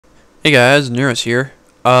Hey guys, Neros here.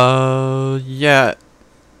 Yeah,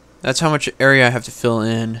 that's how much area I have to fill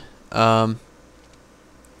in. Um,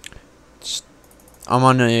 s- I'm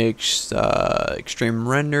on a extreme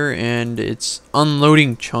render and it's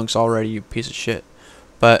unloading chunks already, you piece of shit.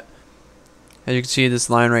 But as you can see, this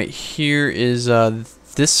line right here is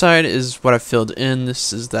this side is what I filled in.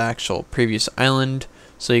 This is the actual previous island,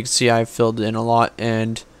 so you can see I filled in a lot.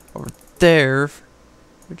 And over there,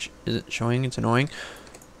 which isn't showing, it's annoying.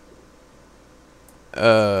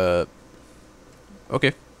 Okay.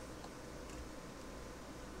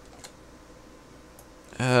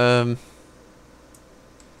 Um.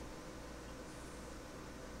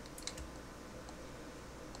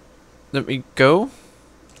 Let me go.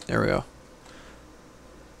 There we go.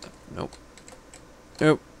 Nope.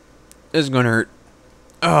 Nope. This is gonna hurt.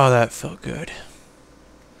 Oh, that felt good.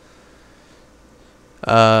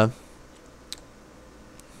 Uh,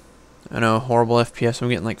 I know, horrible FPS. I'm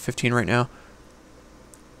getting like 15 right now.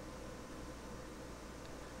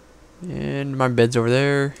 And my bed's over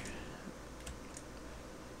there.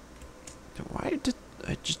 Why did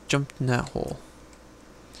I just jump in that hole?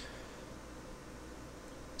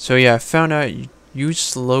 So yeah, I found out you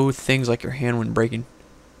slow things like your hand when braking.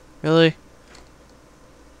 Really?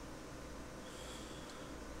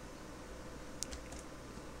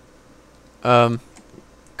 Current.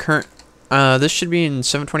 This should be in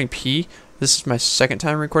 720p. This is my second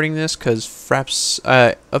time recording this because Fraps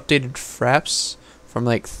updated Fraps from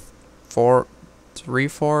like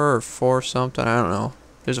 3.4 or 4 something. I don't know.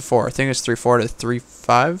 There's a 4. I think it's 3.4 to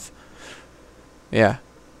 3.5. Yeah.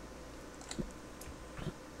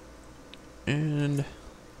 And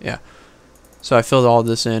yeah. So I filled all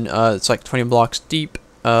this in. It's like 20 blocks deep.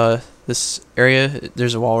 This area,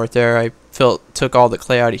 there's a wall right there. I took all the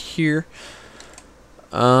clay out of here.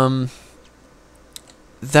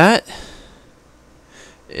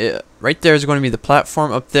 Right there is going to be the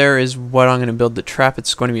platform. Up there is what I'm going to build the trap.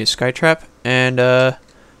 It's going to be a sky trap, and I'll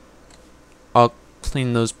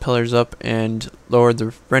clean those pillars up and lower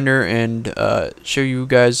the render and show you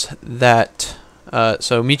guys that.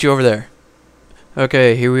 So meet you over there.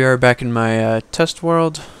 Okay, here we are back in my test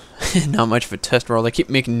world. Not much of a test world. I keep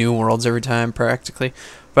making new worlds every time, practically.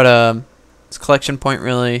 But it's a collection point,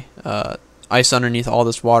 really. Ice underneath all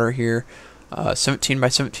this water here. 17 by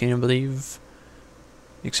 17, I believe.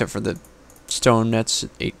 Except for the stone, that's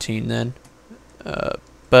 18 then.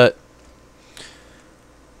 But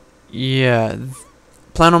yeah,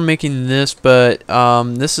 plan on making this, but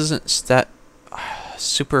this isn't that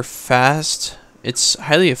super fast. It's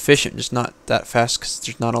highly efficient, just not that fast because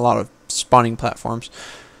there's not a lot of spawning platforms.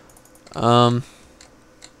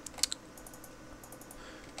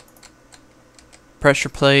 Pressure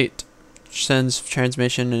plate sends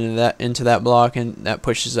transmission into that block, and that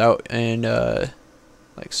pushes out, and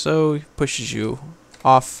like so, pushes you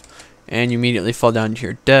off, and you immediately fall down to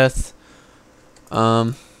your death.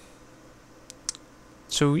 So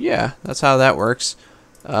yeah, that's how that works.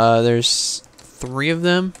 There's 3 of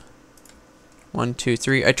them. 1, 2,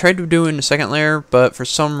 3. I tried to do it in the second layer, but for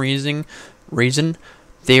some reason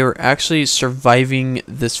they were actually surviving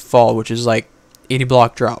this fall, which is like 80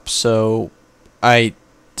 block drops. So I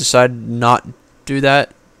decided not to do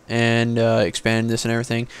that and expand this and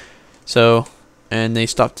everything. So, and they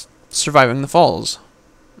stopped surviving the falls,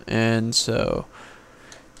 and so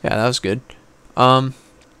yeah, that was good.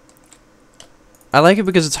 I like it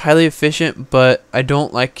because it's highly efficient, but I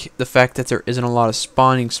don't like the fact that there isn't a lot of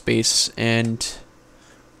spawning space, and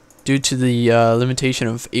due to the limitation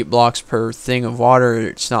of 8 blocks per thing of water,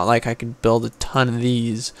 it's not like I can build a ton of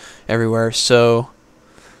these everywhere. So,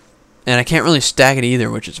 and I can't really stack it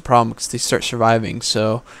either, which is a problem because they start surviving.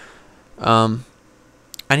 So I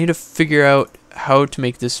need to figure out how to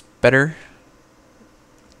make this better.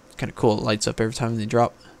 Kind of cool, it lights up every time they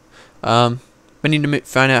drop. I need to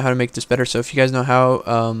find out how to make this better. So if you guys know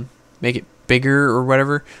how, make it bigger or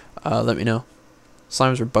whatever, let me know.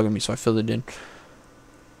 Slimes were bugging me, so I filled it in.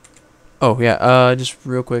 Oh yeah, just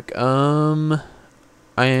real quick. I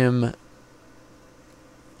am.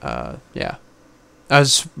 Yeah. I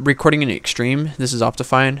was recording in extreme. This is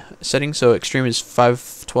Optifine setting, so extreme is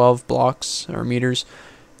 512 blocks or meters,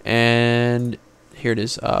 and here it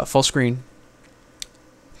is, full screen.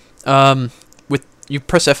 You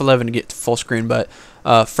press F11 to get to full screen, but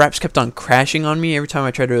Fraps kept on crashing on me every time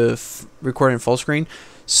I tried to record in full screen.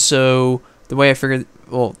 So the way I figured,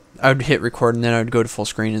 well, I would hit record and then I would go to full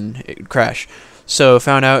screen and it would crash. So I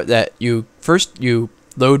found out that you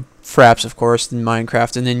load Fraps, of course, in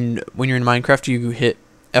Minecraft, and then when you're in Minecraft, you hit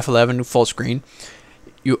F11 full screen.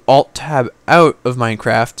 You Alt Tab out of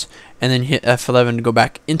Minecraft, and then hit F11 to go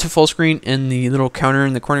back into full screen, and the little counter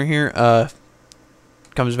in the corner here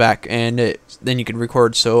comes back, and then you can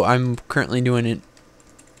record. So I'm currently doing it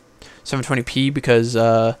 720p because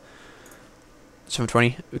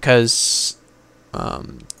 720 because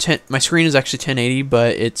my screen is actually 1080,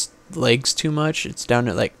 but it's lags too much. It's down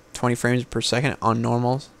at like 20 frames per second on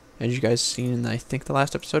normal, as you guys seen in I think the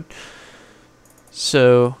last episode.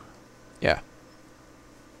 So yeah,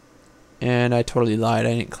 and I totally lied.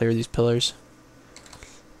 I didn't clear these pillars,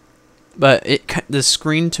 but the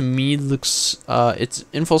screen to me looks it's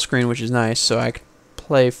in full screen, which is nice, so I could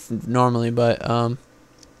play normally, but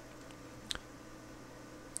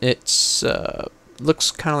it's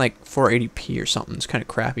looks kind of like 480p or something. It's kind of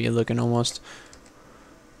crappy looking almost.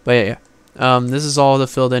 But yeah. This is all the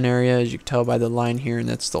filled in area, as you can tell by the line here, and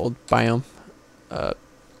that's the old biome.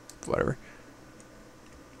 Whatever.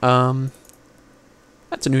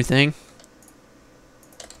 That's a new thing.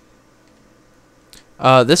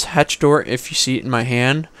 This hatch door, if you see it in my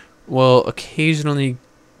hand, will occasionally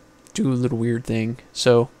do a little weird thing.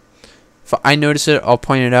 So if I notice it, I'll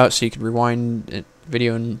point it out so you can rewind the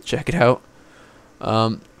video and check it out.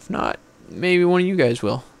 If not, maybe one of you guys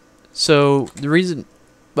will. So the reason,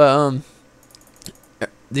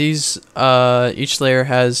 these each layer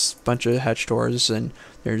has a bunch of hatch doors, and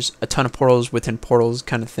there's a ton of portals within portals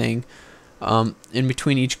kind of thing. In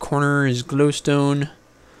between each corner is glowstone.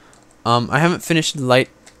 I haven't finished haven't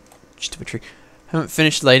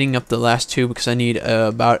finished lighting up the last two because I need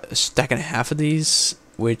about a stack and a half of these,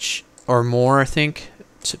 or more I think,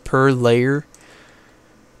 per layer.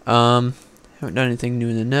 Haven't done anything new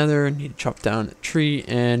in the nether. Need to chop down a tree,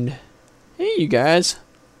 and hey, you guys.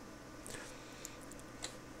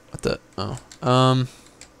 What the? Oh.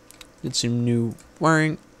 Did some new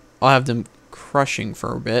wiring. I'll have them crushing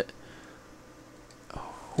for a bit.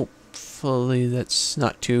 Hopefully that's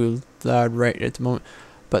not too loud right at the moment.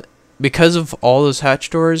 But because of all those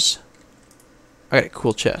hatch doors, I got a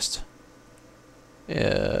cool chest.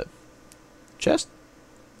 Chest?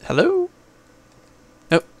 Hello?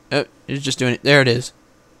 Oh, it's just doing it. There it is.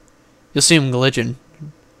 You'll see him glitching.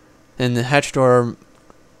 And the hatch door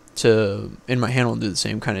in my hand will do the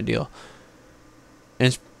same kind of deal. And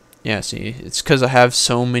it's, yeah, see, it's because I have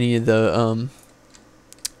so many of the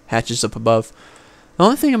hatches up above. The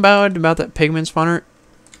only thing about that pigment spawner,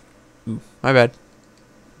 ooh, my bad,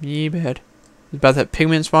 about that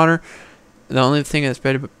pigment spawner, the only thing that's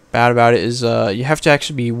bad about it is you have to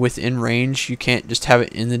actually be within range. You can't just have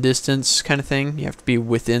it in the distance kind of thing. You have to be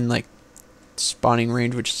within like spawning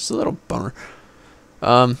range, which is a little bummer.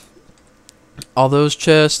 All those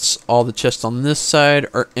chests, all the chests on this side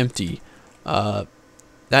are empty.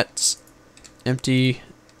 That's empty.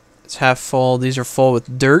 It's half full. These are full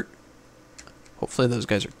with dirt. Hopefully those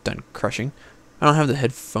guys are done crushing. I don't have the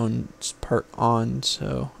headphones part on,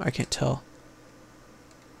 so I can't tell.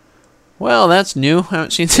 Well, that's new. I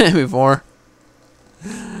haven't seen that before.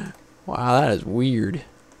 Wow, that is weird.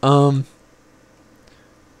 Yeah,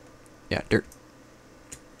 dirt.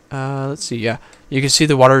 Let's see. Yeah, you can see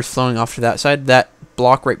the water is flowing off to that side. That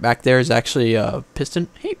block right back there is actually a piston.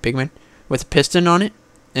 Hey, pigman, with a piston on it,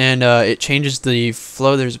 and it changes the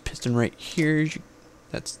flow. There's a piston right here.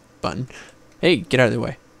 That's the button. Hey, get out of the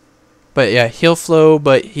way. But yeah, he'll flow,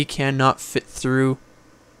 but he cannot fit through.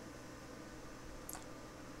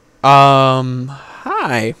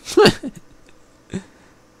 Hi.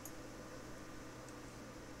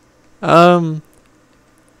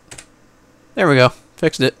 There we go.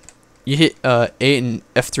 Fixed it. You hit 8 and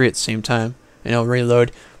F3 at the same time, and it'll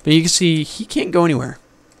reload. But you can see he can't go anywhere.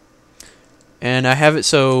 And I have it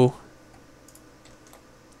so.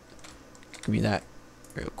 Give me that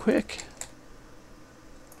real quick.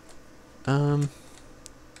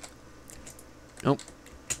 Nope.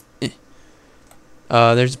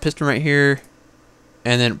 There's a piston right here,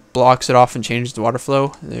 and then it blocks it off and changes the water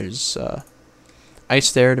flow. There's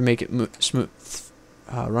ice there to make it smooth,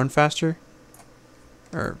 run faster,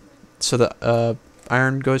 or so the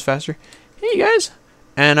iron goes faster. Hey guys,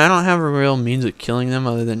 and I don't have a real means of killing them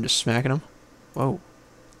other than just smacking them. Whoa,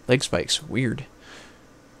 leg spikes, weird.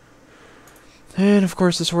 And of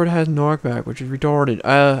course the sword has knockback, which is retarded.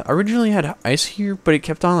 I originally had ice here, but it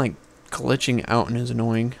kept on like glitching out and is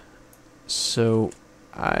annoying. So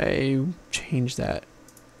I changed that.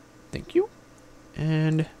 Thank you.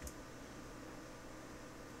 And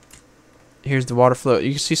here's the water flow.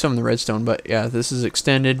 You can see some of the redstone, but yeah, this is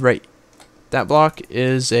extended. Right, that block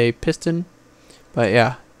is a piston. But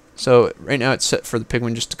yeah, so right now it's set for the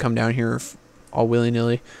pigman just to come down here all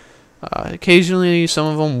willy-nilly. Occasionally, some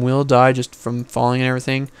of them will die just from falling and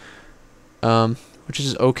everything. which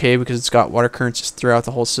is okay because it's got water currents throughout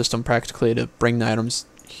the whole system practically to bring the items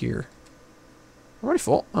here. Already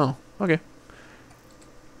full? Oh, okay.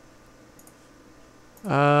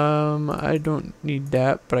 I don't need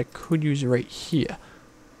that, but I could use it right here.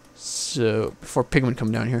 So, before pigmen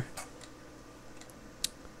come down here.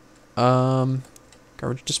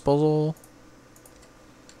 Garbage disposal.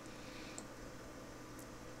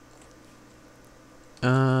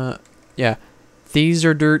 Yeah. These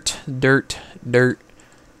are dirt. The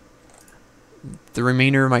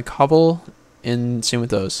remainder of my cobble, and same with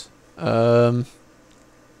those.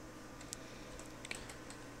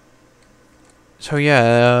 So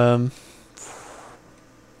yeah,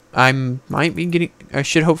 I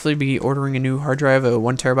should hopefully be ordering a new hard drive, a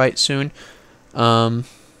 1 terabyte soon.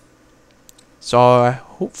 So I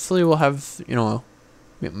hopefully will have,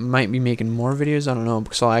 might be making more videos. I don't know,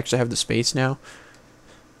 because I'll actually have the space now.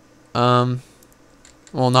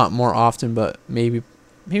 Well, not more often, but maybe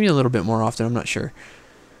a little bit more often. I'm not sure.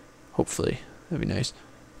 Hopefully, that'd be nice.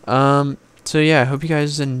 So yeah, I hope you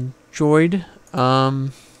guys enjoyed.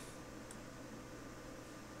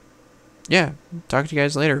 Yeah, talk to you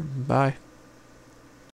guys later. Bye.